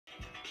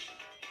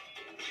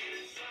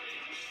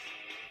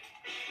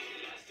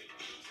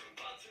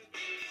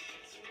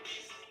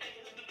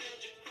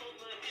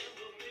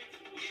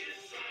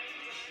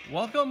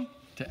Welcome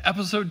to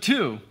episode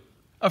 2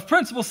 of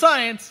Principal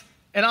Science,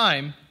 and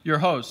I'm your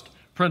host,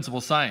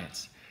 Principal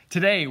Science.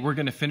 Today, we're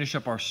going to finish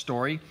up our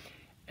story,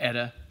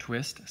 Etta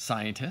Twist,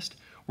 Scientist.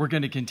 We're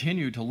going to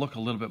continue to look a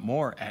little bit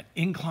more at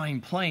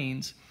inclined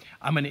planes.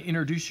 I'm going to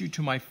introduce you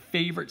to my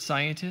favorite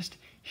scientist.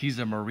 He's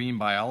a marine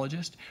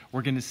biologist.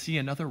 We're going to see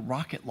another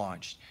rocket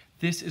launched.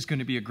 This is going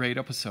to be a great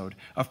episode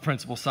of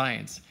Principal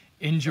Science.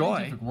 Enjoy. The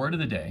scientific word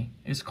of the day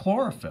is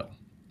chlorophyll.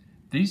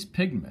 These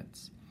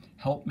pigments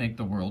help make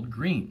the world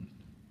green.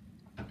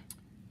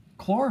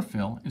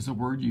 Chlorophyll is a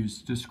word used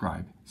to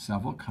describe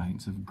several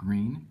kinds of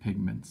green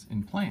pigments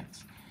in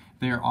plants.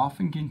 They are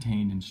often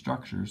contained in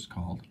structures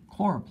called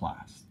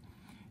chloroplasts.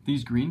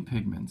 These green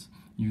pigments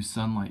use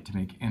sunlight to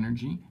make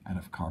energy out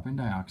of carbon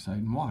dioxide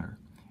and water.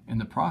 In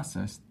the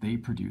process, they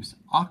produce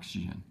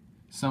oxygen,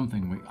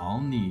 something we all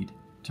need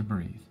to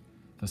breathe.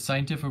 The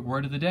scientific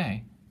word of the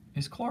day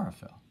is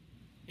chlorophyll.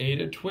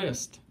 Etta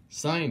Twist,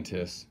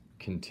 Scientist,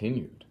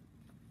 continued.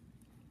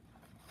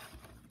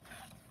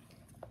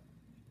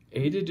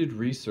 Etta did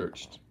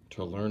research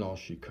to learn all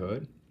she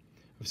could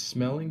of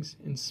smellings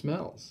and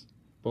smells,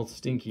 both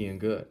stinky and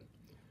good.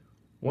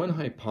 One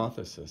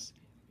hypothesis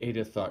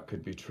Etta thought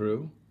could be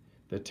true,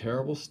 the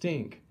terrible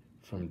stink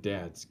from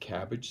Dad's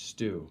cabbage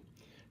stew.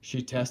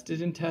 She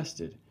tested and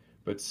tested,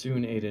 but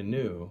soon Etta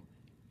knew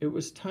it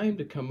was time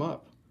to come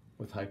up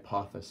with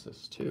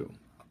hypothesis 2.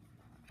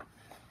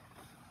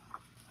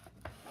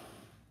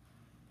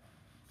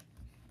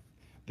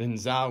 Then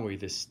zowie,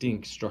 the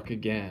stink struck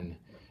again.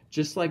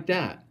 Just like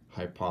that,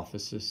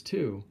 hypothesis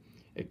 2,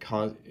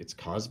 it's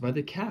caused by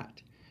the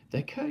cat.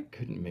 That cat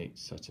couldn't make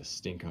such a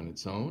stink on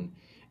its own.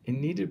 It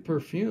needed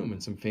perfume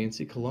and some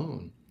fancy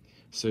cologne.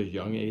 So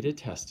young Etta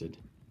tested.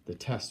 The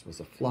test was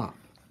a flop.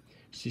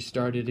 She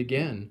started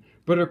again,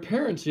 but her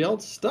parents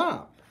yelled,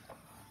 "Stop!"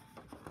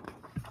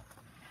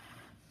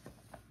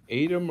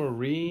 Etta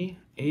Marie,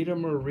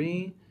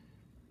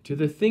 to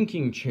the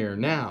thinking chair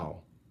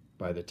now.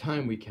 By the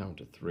time we count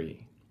to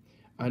 3.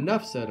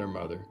 Enough, said her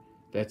mother.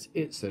 That's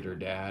it, said her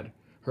dad.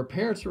 Her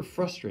parents were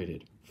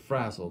frustrated,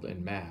 frazzled,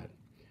 and mad.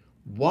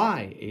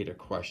 Why? Etta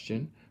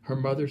questioned. Her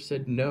mother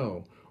said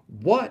no.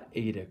 What?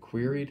 Etta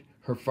queried.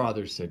 Her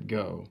father said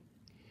go.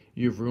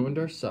 You've ruined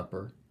our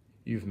supper.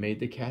 You've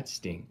made the cat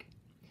stink.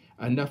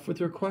 Enough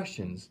with your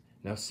questions.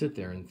 Now sit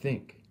there and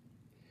think.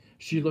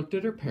 She looked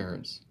at her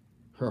parents.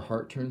 Her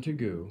heart turned to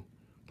goo.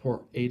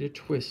 Poor Etta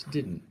Twist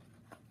didn't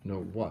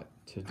know what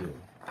to do.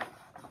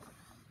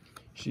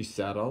 She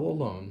sat all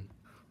alone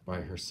by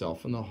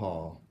herself in the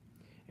hall,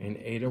 and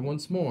Etta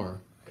once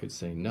more could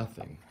say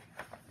nothing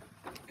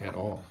at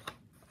all.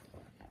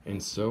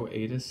 And so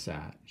Etta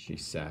sat, she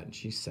sat, and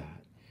she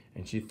sat,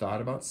 and she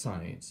thought about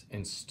science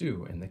and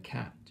Stu and the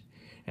cat,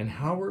 and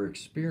how her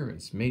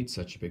experience made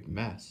such a big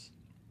mess.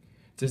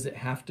 Does it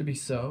have to be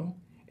so?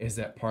 Is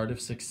that part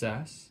of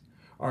success?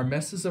 Are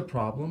messes a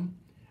problem?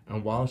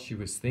 And while she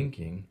was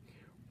thinking,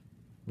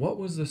 what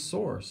was the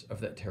source of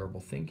that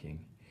terrible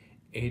thinking?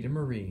 Etta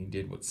Marie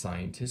did what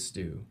scientists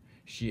do.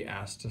 She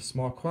asked a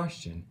small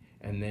question,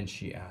 and then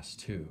she asked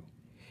 2.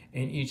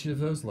 And each of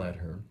those led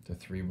her to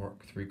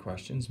 3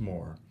 questions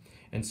more,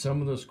 and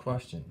some of those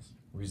questions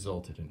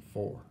resulted in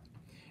 4.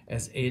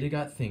 As Etta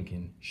got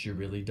thinking, she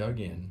really dug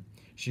in.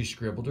 She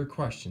scribbled her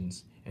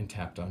questions and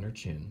tapped on her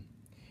chin.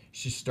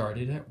 She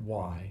started at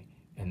why,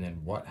 and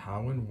then what,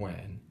 how, and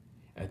when.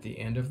 At the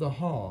end of the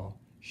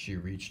hall, she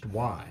reached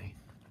why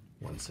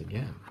once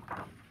again.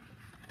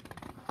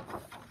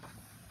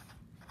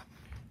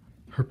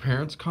 Her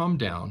parents calmed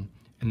down,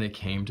 and they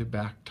came to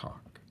back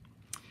talk.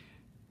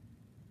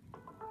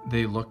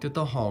 They looked at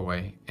the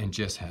hallway and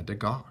just had to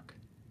gawk.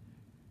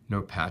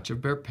 No patch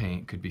of bare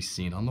paint could be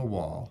seen on the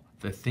wall.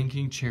 The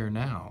thinking chair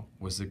now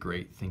was the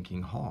great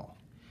thinking hall.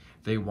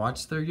 They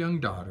watched their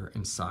young daughter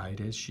and sighed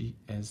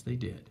as they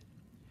did.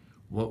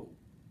 What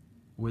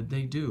would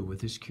they do with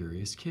this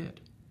curious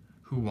kid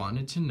who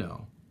wanted to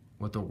know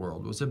what the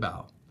world was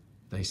about?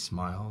 They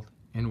smiled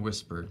and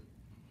whispered,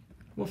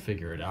 "We'll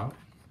figure it out."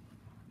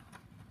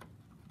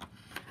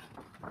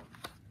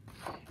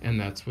 And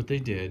that's what they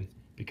did,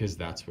 because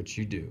that's what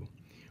you do.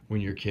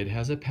 When your kid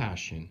has a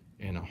passion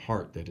and a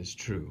heart that is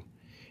true,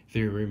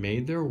 they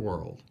remade their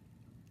world.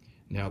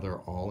 Now they're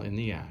all in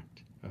the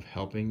act of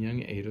helping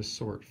young Etta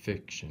sort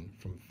fiction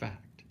from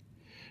fact.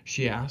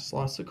 She asked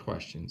lots of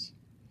questions.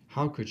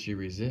 How could she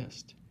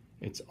resist?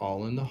 It's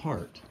all in the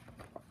heart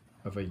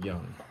of a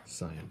young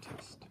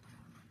scientist.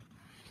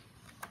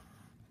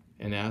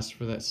 And as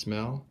for that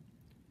smell,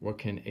 what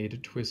can Etta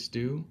Twist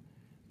do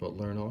but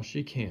learn all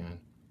she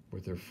can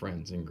with her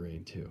friends in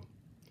grade 2.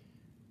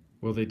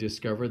 Will they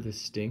discover the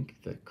stink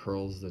that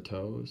curls the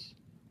toes?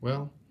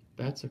 Well,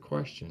 that's a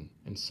question,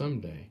 and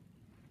someday,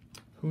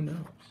 who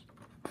knows?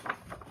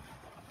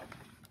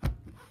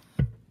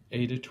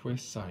 Etta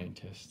Twist,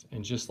 Scientist,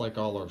 and just like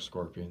all our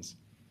scorpions,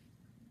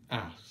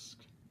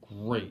 ask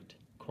great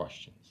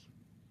questions.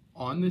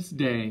 On this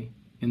day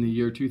in the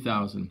year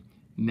 2000,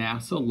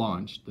 NASA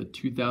launched the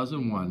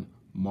 2001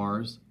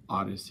 Mars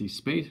Odyssey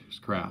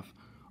spacecraft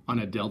on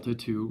a Delta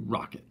II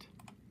rocket.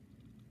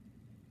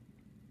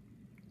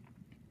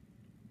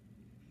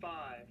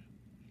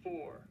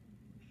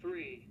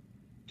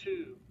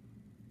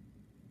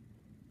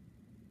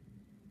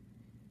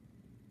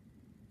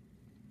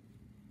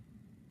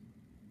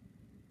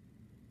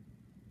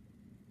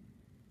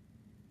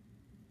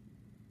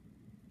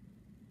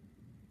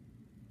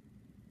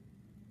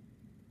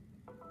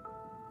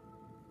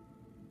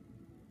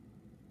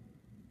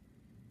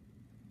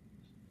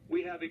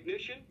 have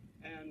ignition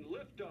and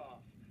liftoff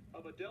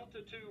of a Delta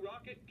II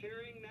rocket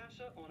carrying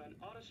NASA on an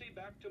odyssey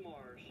back to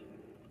Mars.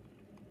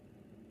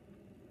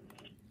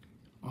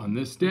 On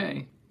this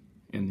day,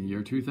 in the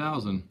year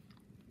 2000,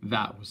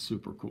 that was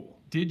super cool.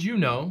 Did you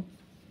know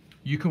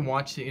you can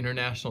watch the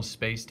International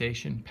Space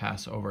Station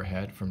pass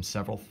overhead from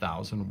several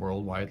thousand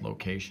worldwide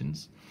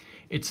locations?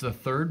 It's the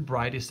third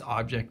brightest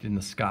object in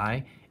the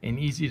sky and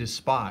easy to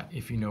spot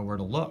if you know where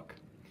to look.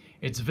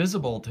 It's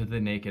visible to the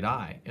naked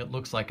eye. It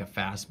looks like a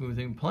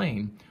fast-moving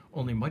plane,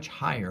 only much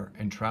higher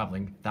and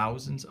traveling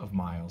thousands of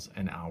miles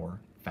an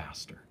hour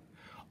faster.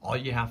 All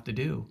you have to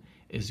do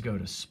is go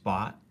to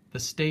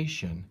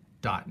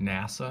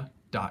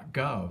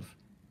spotthestation.nasa.gov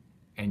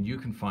and you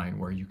can find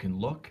where you can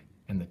look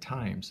and the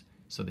times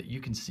so that you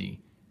can see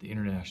the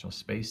International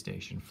Space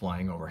Station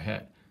flying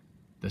overhead.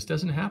 This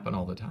doesn't happen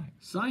all the time.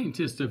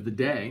 Scientist of the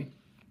day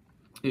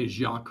is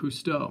Jacques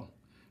Cousteau.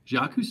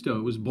 Jacques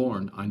Cousteau was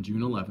born on June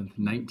 11th,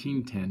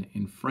 1910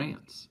 in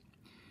France.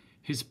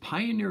 His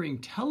pioneering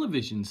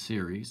television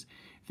series,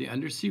 The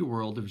Undersea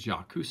World of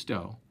Jacques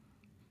Cousteau,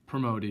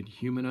 promoted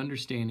human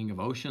understanding of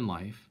ocean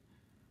life,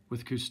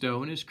 with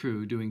Cousteau and his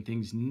crew doing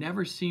things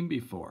never seen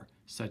before,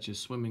 such as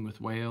swimming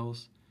with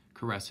whales,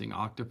 caressing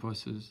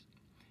octopuses,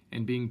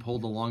 and being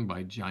pulled along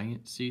by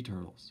giant sea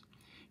turtles.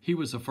 He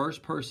was the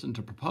first person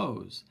to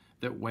propose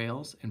that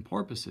whales and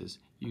porpoises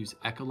use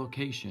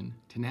echolocation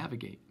to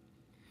navigate.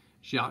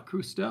 Jacques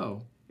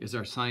Cousteau is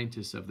our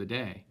scientist of the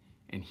day,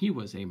 and he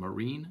was a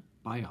marine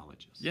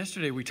biologist.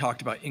 Yesterday we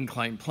talked about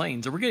inclined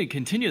planes, and we're going to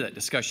continue that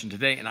discussion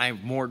today, and I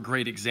have more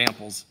great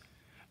examples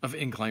of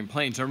inclined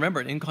planes. Now remember,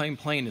 an inclined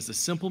plane is a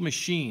simple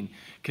machine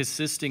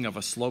consisting of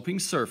a sloping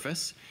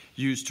surface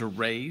used to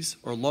raise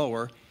or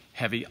lower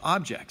heavy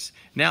objects.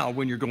 Now,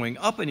 when you're going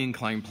up an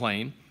inclined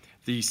plane,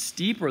 the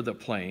steeper the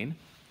plane,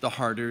 the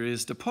harder it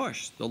is to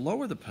push. The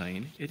lower the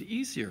plane, the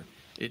easier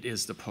it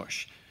is to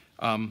push.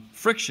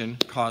 Friction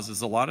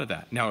causes a lot of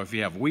that. Now, if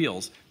you have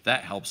wheels,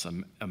 that helps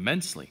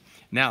immensely.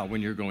 Now,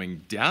 when you're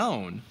going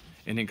down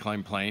an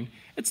inclined plane,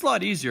 it's a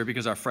lot easier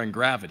because our friend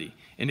gravity.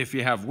 And if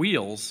you have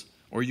wheels,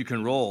 or you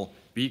can roll,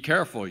 be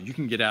careful, you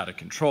can get out of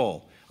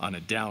control on a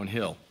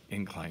downhill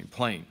inclined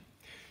plane.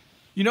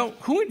 You know,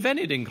 who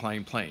invented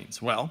inclined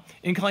planes? Well,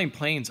 inclined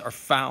planes are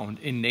found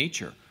in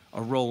nature.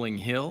 A rolling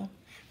hill.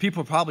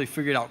 People probably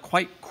figured out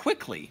quite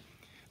quickly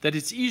that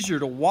it's easier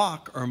to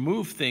walk or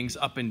move things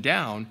up and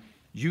down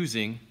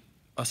using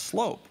a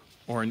slope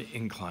or an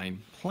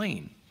inclined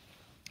plane.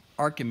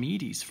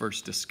 Archimedes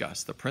first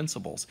discussed the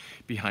principles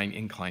behind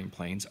inclined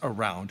planes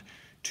around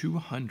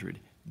 200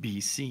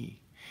 BC.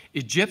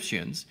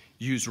 Egyptians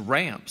used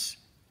ramps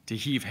to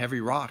heave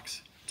heavy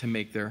rocks to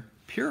make their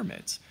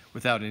pyramids.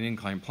 Without an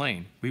inclined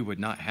plane, we would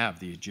not have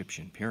the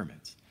Egyptian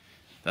pyramids.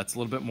 That's a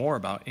little bit more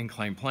about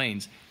inclined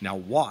planes. Now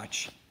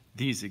watch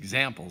these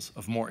examples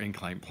of more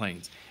inclined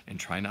planes and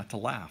try not to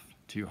laugh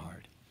too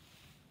hard.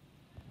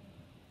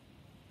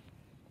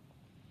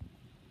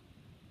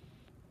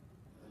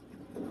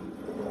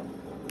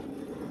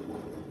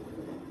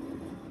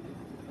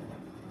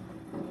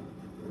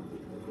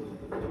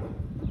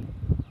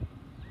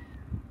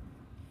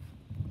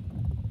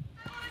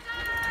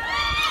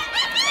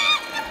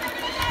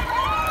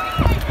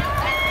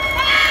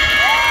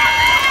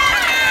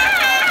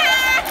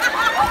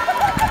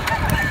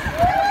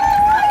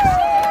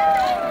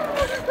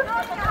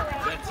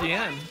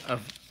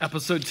 Of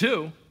episode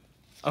 2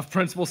 of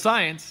Principal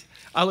Science.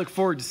 I look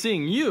forward to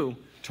seeing you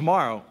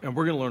tomorrow, and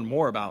we're going to learn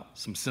more about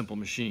some simple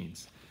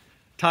machines.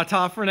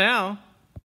 Ta-ta for now.